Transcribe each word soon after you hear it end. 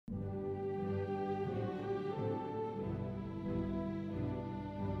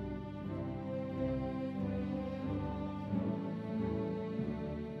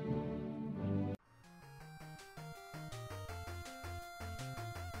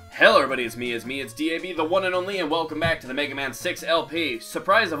Hello everybody, it's DAB, the one and only, and welcome back to the Mega Man 6 LP.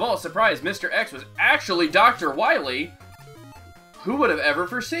 Surprise of all surprise, Mr. X was actually Dr. Wily. Who would have ever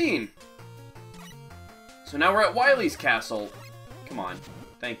foreseen? So now we're at Wily's Castle. Come on,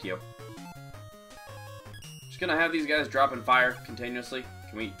 thank you. Just gonna have these guys dropping fire continuously.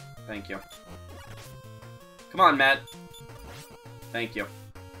 Can we? Thank you. Come on, Matt. Thank you.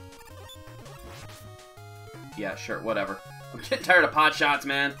 Yeah, sure, whatever. I'm getting tired of pot shots,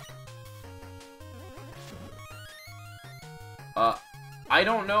 man. I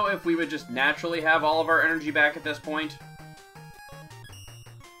don't know if we would just naturally have all of our energy back at this point.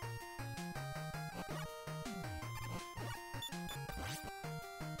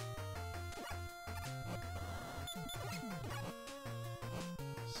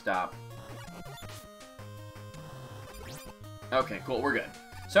 Stop. Okay, cool, we're good.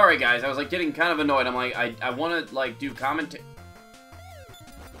 Sorry, guys, I was, like, getting kind of annoyed. I'm like, I want to, like, do commentary.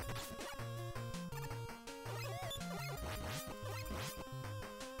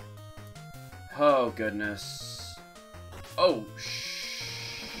 Oh, goodness. Oh,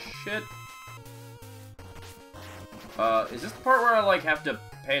 shit. Is this the part where I, like, have to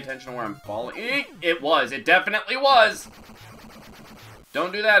pay attention to where I'm falling? It was. It definitely was.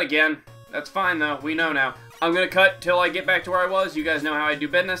 Don't do that again. That's fine, though. We know now. I'm gonna cut till I get back to where I was. You guys know how I do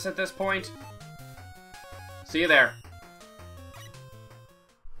business at this point. See you there.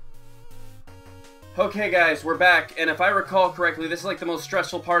 Okay, guys, we're back. And if I recall correctly, this is like the most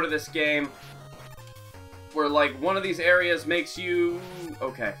stressful part of this game. Where, like, one of these areas makes you...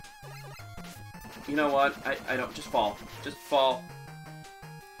 Okay. You know what? I don't... Just fall. Just fall.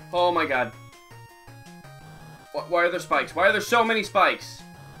 Oh, my God. Why are there spikes? Why are there so many spikes?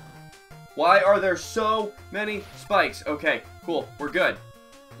 Why are there so many spikes? Okay, cool. We're good.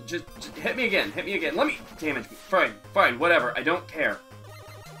 Just hit me again. Hit me again. Let me damage me. Fine. Fine. Whatever. I don't care.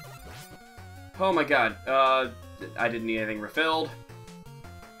 Oh, my God. I didn't need anything refilled.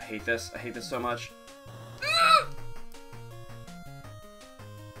 I hate this. I hate this so much.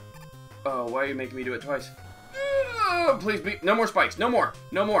 Oh, why are you making me do it twice? Please be... No more spikes. No more.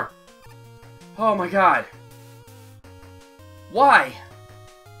 No more. Oh, my God. Why?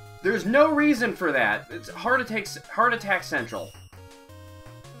 There's no reason for that. It's heart attack central.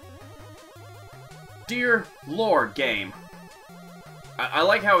 Dear Lord, game. I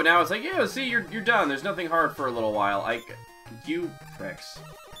like how now it's like, yeah, see, you're done. There's nothing hard for a little while. You pricks.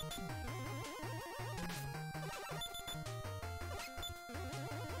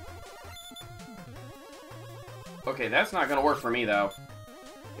 Okay, that's not gonna work for me though.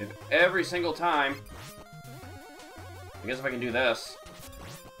 If every single time, I guess if I can do this.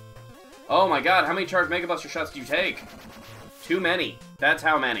 Oh my God, how many charged Mega Buster shots do you take? Too many. That's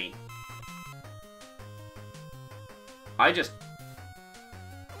how many.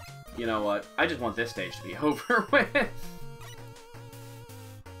 You know what? I just want this stage to be over with.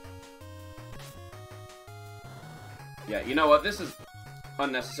 Yeah, you know what? This is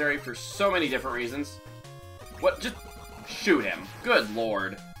unnecessary for so many different reasons. What? Just shoot him. Good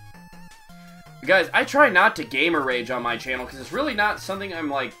Lord. Guys, I try not to gamer rage on my channel because it's really not something I'm,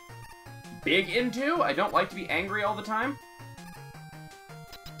 like, big into. I don't like to be angry all the time.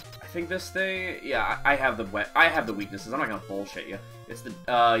 I think this thing... Yeah, I have the weaknesses. I'm not gonna bullshit you. It's the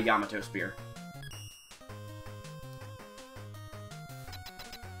Yamato Spear.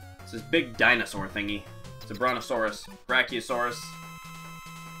 It's this big dinosaur thingy. It's a Brontosaurus. Brachiosaurus.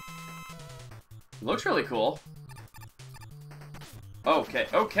 It looks really cool. Okay,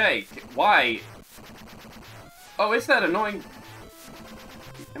 okay. Why? Oh, it's that annoying...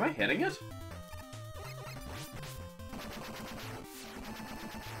 Am I hitting it?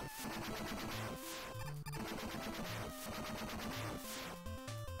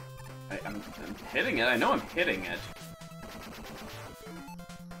 I'm hitting it. I know I'm hitting it.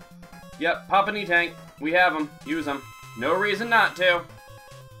 Yep, Papa Knee Tank. We have them. Use them. No reason not to.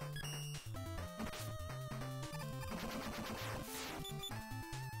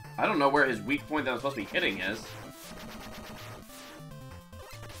 I don't know where his weak point that I'm supposed to be hitting is.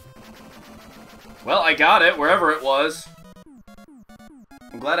 Well, I got it, wherever it was.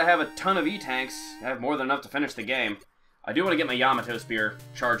 I'm glad I have a ton of E-Tanks. I have more than enough to finish the game. I do want to get my Yamato Spear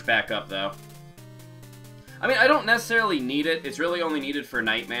charged back up, though. I mean, I don't necessarily need it. It's really only needed for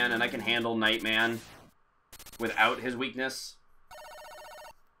Nightman, and I can handle Nightman without his weakness.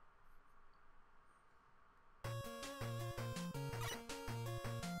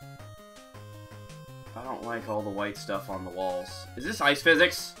 I don't like all the white stuff on the walls. Is this ice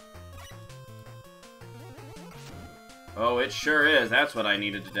physics? Oh, it sure is. That's what I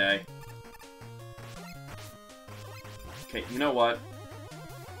needed today. Okay, you know what?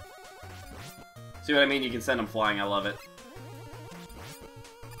 See what I mean? You can send them flying. I love it.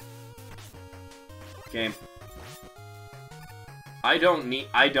 Game. I don't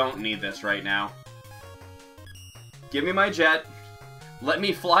need this right now. Give me my jet. Let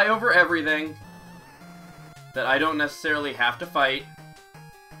me fly over everything that I don't necessarily have to fight.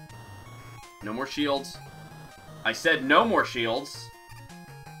 No more shields. I said no more shields.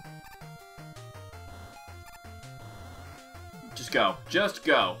 Just go. Just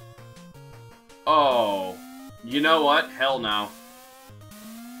go. Oh. You know what? Hell no.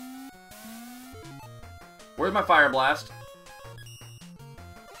 Where's my fire blast?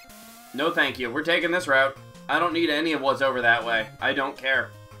 No thank you. We're taking this route. I don't need any of what's over that way. I don't care.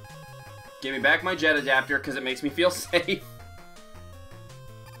 Give me back my jet adapter because it makes me feel safe.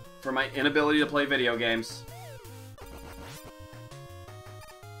 For my inability to play video games.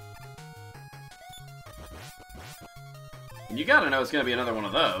 And you gotta know it's gonna be another one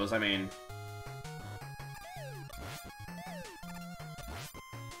of those. I mean...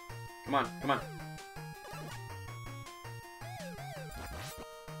 Come on, come on.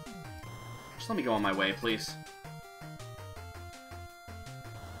 Just let me go on my way, please.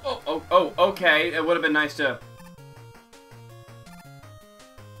 Oh, okay. It would have been nice to...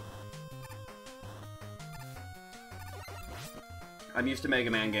 I'm used to Mega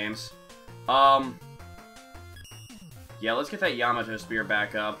Man games. Yeah, let's get that Yamato Spear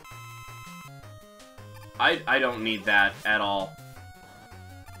back up. I don't need that at all.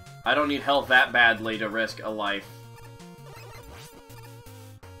 I don't need health that badly to risk a life.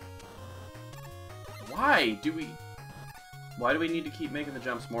 Why do we need to keep making the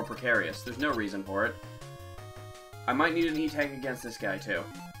jumps more precarious? There's no reason for it. I might need an E-Tank against this guy, too.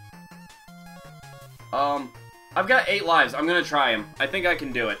 I've got 8 lives. I'm gonna try him. I think I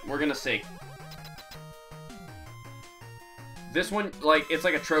can do it. We're gonna see. This one, like, it's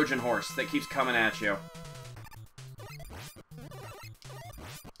like a Trojan horse that keeps coming at you.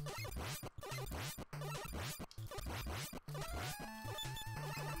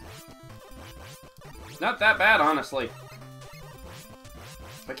 Not that bad, honestly.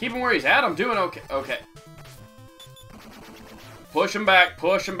 If I keep him where he's at, I'm doing okay. Okay. Push him back,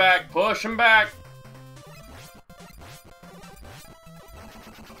 push him back, push him back.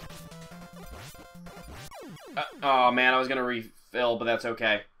 Oh man, I was gonna refill, but that's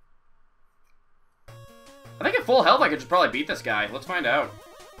okay. I think at full health I could just probably beat this guy. Let's find out.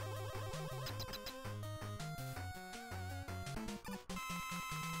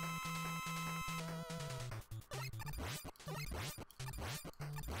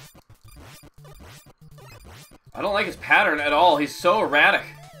 I don't like his pattern at all. He's so erratic.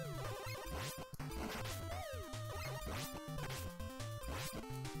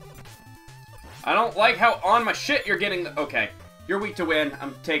 I don't like how on my shit you're getting... Okay. You're weak to wind.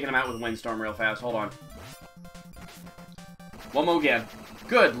 I'm taking him out with Windstorm real fast. Hold on. One more again.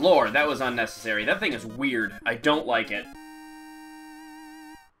 Good lord, that was unnecessary. That thing is weird. I don't like it.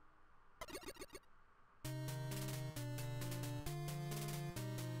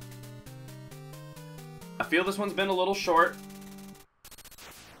 I feel this one's been a little short.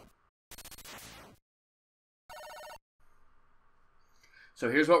 So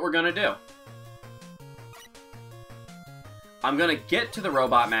here's what we're gonna do. I'm gonna get to the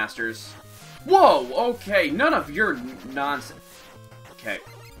Robot Masters. Whoa! Okay, none of your nonsense. Okay.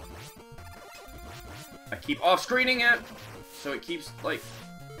 I keep off-screening it, so it keeps, like...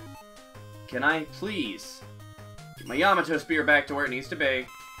 Can I please get my Yamato Spear back to where it needs to be?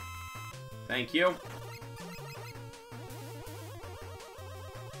 Thank you.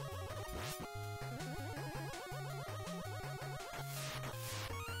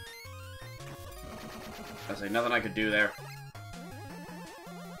 I say nothing I could do there.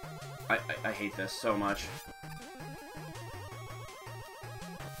 I hate this so much.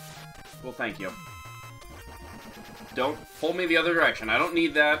 Well, thank you. Don't pull me the other direction. I don't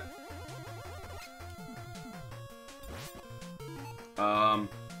need that.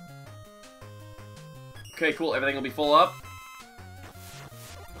 Okay, cool. Everything will be full up.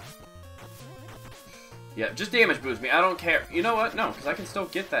 Yeah, just damage boost me. I don't care. You know what? No, because I can still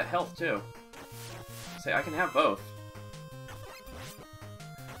get that health, too. Say, I can have both.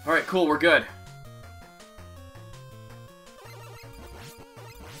 Alright, cool. We're good.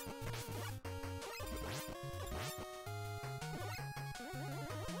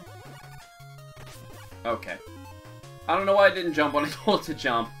 Okay. I don't know why I didn't jump when I told it to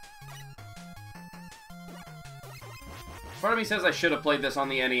jump. Part of me says I should have played this on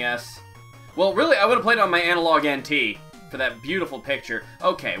the NES. Well, really, I would have played it on my Analog NT for that beautiful picture.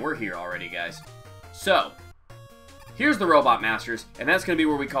 Okay, we're here already, guys. So, Here's the Robot Masters, and that's going to be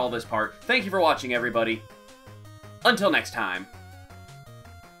where we call this part. Thank you for watching, everybody. Until next time.